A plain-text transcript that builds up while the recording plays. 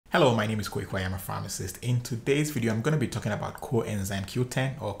Hello, my name is COQ10. I'm a pharmacist. In today's video, I'm going to be talking about coenzyme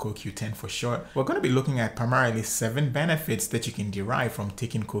Q10 or COQ10 for short. We're going to be looking at primarily 7 benefits that you can derive from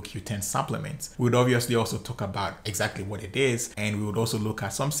taking COQ10 supplements. We would obviously also talk about exactly what it is, and we would also look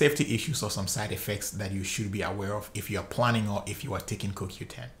at some safety issues or some side effects that you should be aware of if you are planning or if you are taking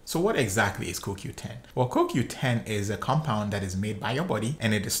COQ10. So what exactly is COQ10? Well, COQ10 is a compound that is made by your body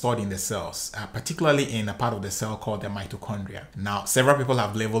and it is stored in the cells, particularly in a part of the cell called the mitochondria. Now, several people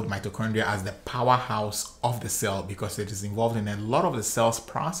have labeled mitochondria as the powerhouse of the cell because it is involved in a lot of the cell's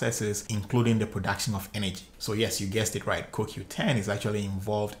processes, including the production of energy. So yes, you guessed it right. COQ10 is actually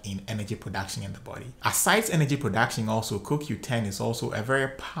involved in energy production in the body. Aside energy production, also COQ10 is also a very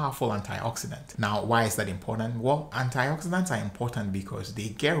powerful antioxidant. Now, why is that important? Well, antioxidants are important because they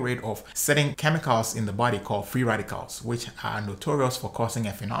get rid of certain chemicals in the body called free radicals, which are notorious for causing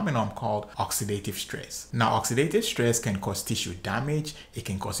a phenomenon called oxidative stress. Now, oxidative stress can cause tissue damage, it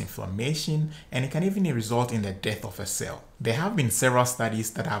can cause inflammation, and it can even result in the death of a cell. There have been several studies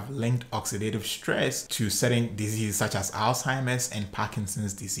that have linked oxidative stress to certain diseases such as Alzheimer's and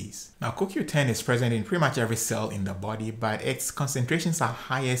Parkinson's disease. Now, CoQ10 is present in pretty much every cell in the body, but its concentrations are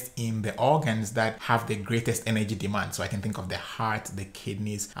highest in the organs that have the greatest energy demand. So I can think of the heart, the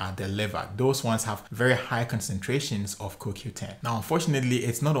kidneys, the liver. Those ones have very high concentrations of CoQ10. Now, unfortunately,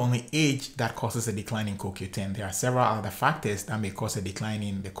 it's not only age that causes a decline in CoQ10. There are several other factors that may cause a decline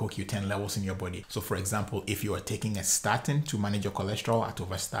in the CoQ10 levels in your body. So for example, if you are taking a statin to manage your cholesterol,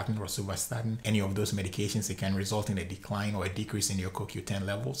 atorvastatin or rosuvastatin, any of those medications, it can result in a decline or a decrease in your CoQ10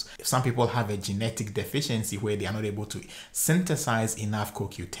 levels. If some people have a genetic deficiency where they are not able to synthesize enough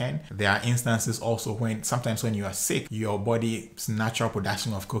CoQ10, there are instances also when sometimes when you are sick, your body's natural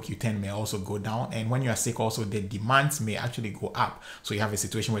production of CoQ10 may also go down, and when you are sick also the demands may actually go up. So you have a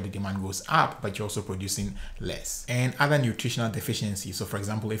situation where the demand goes up but you're also producing less. And other nutritional deficiencies, so for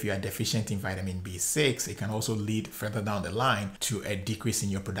example, if you are deficient in vitamin B6, it can also lead further down the line to a decrease in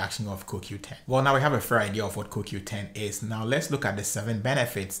your production of CoQ10. Well, now we have a fair idea of what CoQ10 is. Now let's look at the 7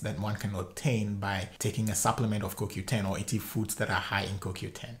 benefits that one can obtain by taking a supplement of CoQ10 or eating foods that are high in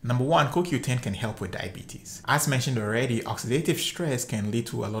CoQ10. Number 1, CoQ10 can help with diabetes. As mentioned already, oxidative stress can lead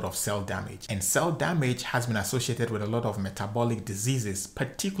to a lot of cell damage, and cell damage has been associated with a lot of metabolic diseases,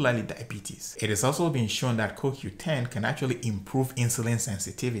 particularly diabetes. It has also been shown that CoQ10 can actually improve insulin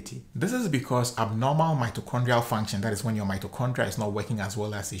sensitivity. This is because abnormal mitochondrial function, that is when your mitochondria is not working as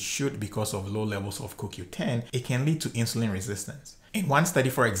well as it should because of low levels of CoQ10, it can lead to insulin resistance. In one study,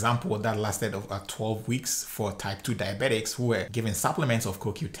 for example, that lasted over 12 weeks for type 2 diabetics who were given supplements of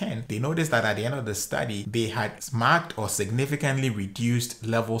CoQ10, they noticed that at the end of the study, they had marked or significantly reduced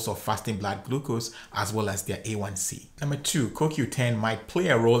levels of fasting blood glucose as well as their A1C. Number 2, CoQ10 might play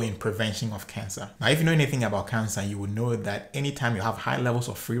a role in prevention of cancer. Now, if you know anything about cancer, you will know that anytime you have high levels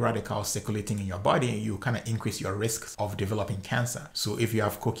of free radicals circulating in your body, you kind of increase your risks of developing cancer. So if you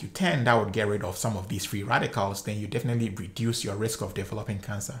have CoQ10 that would get rid of some of these free radicals, then you definitely reduce your risk of developing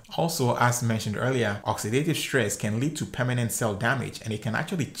cancer. Also, as mentioned earlier, oxidative stress can lead to permanent cell damage, and it can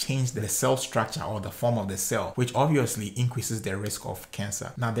actually change the cell structure or the form of the cell, which obviously increases the risk of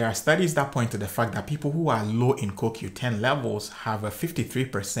cancer. Now, there are studies that point to the fact that people who are low in CoQ10 levels have a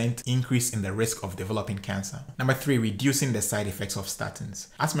 53% increase in the risk of developing cancer. Number 3, reducing the side effects of statins.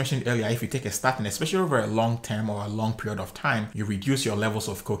 As mentioned earlier, if you take a statin, especially over a long term or a long period of time, you reduce your levels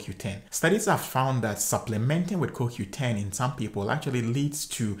of CoQ10. Studies have found that supplementing with CoQ10 in some people actually leads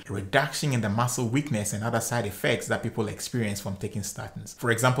to a reduction in the muscle weakness and other side effects that people experience from taking statins. For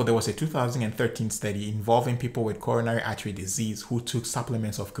example, there was a 2013 study involving people with coronary artery disease who took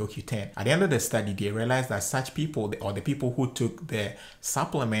supplements of CoQ10. At the end of the study, they realized that such people, or the people who took the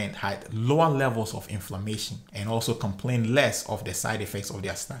supplement, had lower levels of inflammation and also complained less of the side effects of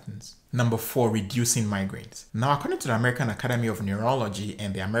their statins. Number 4, reducing migraines. Now, according to the American Academy of Neurology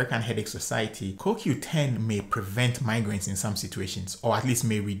and the American Headache Society, CoQ10 may prevent migraines in some situations, or at least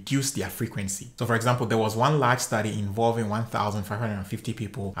may reduce their frequency. So for example, there was one large study involving 1,550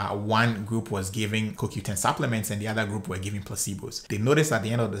 people. One group was giving CoQ10 supplements and the other group were giving placebos. They noticed at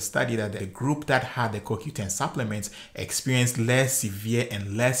the end of the study that the group that had the CoQ10 supplements experienced less severe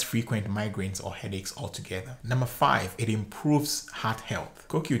and less frequent migraines or headaches altogether. Number 5, it improves heart health.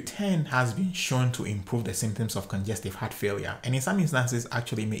 CoQ10 has been shown to improve the symptoms of congestive heart failure, and in some instances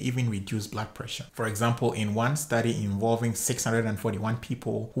actually may even reduce blood pressure. For example, in one study involving 641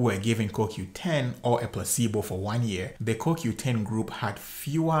 people who were given CoQ10 or a placebo for 1 year, the CoQ10 group had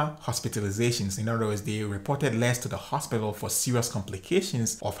fewer hospitalizations. In other words, they reported less to the hospital for serious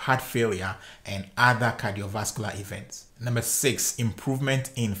complications of heart failure and other cardiovascular events. Number 6,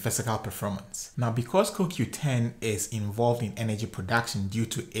 improvement in physical performance. Now, because CoQ10 is involved in energy production due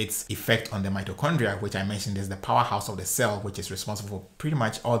to its effect on the mitochondria, which I mentioned is the powerhouse of the cell, which is responsible for pretty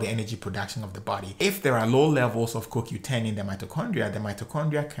much all the energy production of the body. If there are low levels of CoQ10 in the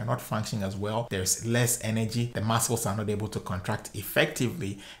mitochondria cannot function as well. There's less energy. The muscles are not able to contract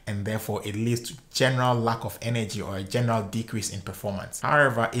effectively, and therefore it leads to general lack of energy or a general decrease in performance.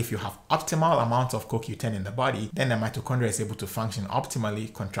 However, if you have optimal amounts of CoQ10 in the body, then the mitochondria is able to function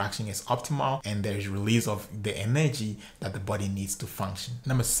optimally, contraction is optimal, and there is release of the energy that the body needs to function.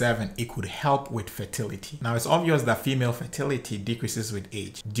 Number 7, it could help with fertility. Now, it's obvious that female fertility decreases with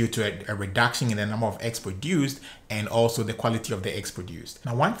age due to a reduction in the number of eggs produced and also the quality of the eggs produced.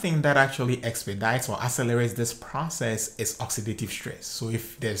 Now, one thing that actually expedites or accelerates this process is oxidative stress. So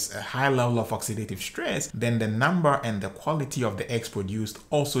if there's a high level of oxidative stress, then the number and the quality of the eggs produced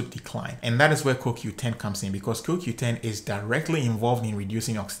also decline. And that is where CoQ10 comes in, because CoQ10 is directly involved in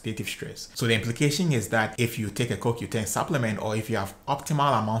reducing oxidative stress. So the implication is that if you take a CoQ10 supplement, or if you have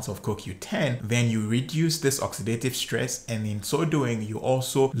optimal amounts of CoQ10, then you reduce this oxidative stress, and in so doing, you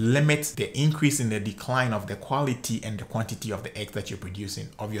also limit the increase in the decline of the quality and the quantity of the eggs that you're producing,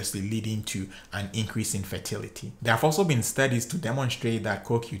 obviously leading to an increase in fertility. There have also been studies to demonstrate that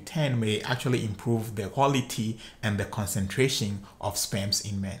CoQ10 may actually improve the quality and the concentration of sperms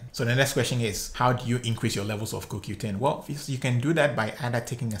in men. So the next question is, how do you increase your levels of CoQ10? Well, you can do that by either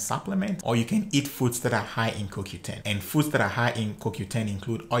taking a supplement, or you can eat foods that are high in CoQ10. And foods that are high in CoQ10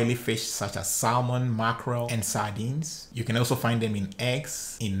 include oily fish such as salmon, mackerel, and sardines. You can also find them in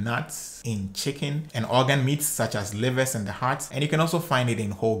eggs, in nuts, in chicken, and organ meats such as livers and the hearts. And you can also find it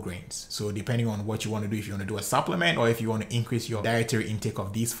in whole grains. So depending on what you want to do, if you want to do a supplement or if you want to increase your dietary intake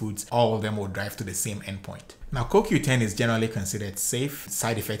of these foods, all of them will drive to the same endpoint. Now, CoQ10 is generally considered safe.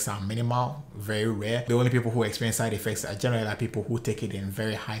 Side effects are minimal, very rare. The only people who experience side effects are generally people who take it in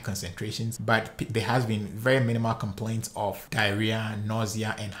very high concentrations, but there has been very minimal complaints of diarrhea,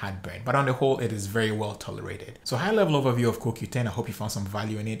 nausea, and heartburn. But on the whole, it is very well tolerated. So high level overview of CoQ10. I hope you found some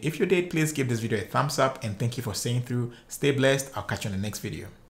value in it. If you did, please give this video a thumbs up, and thank you for staying through. Stay blessed. I'll catch you in the next video.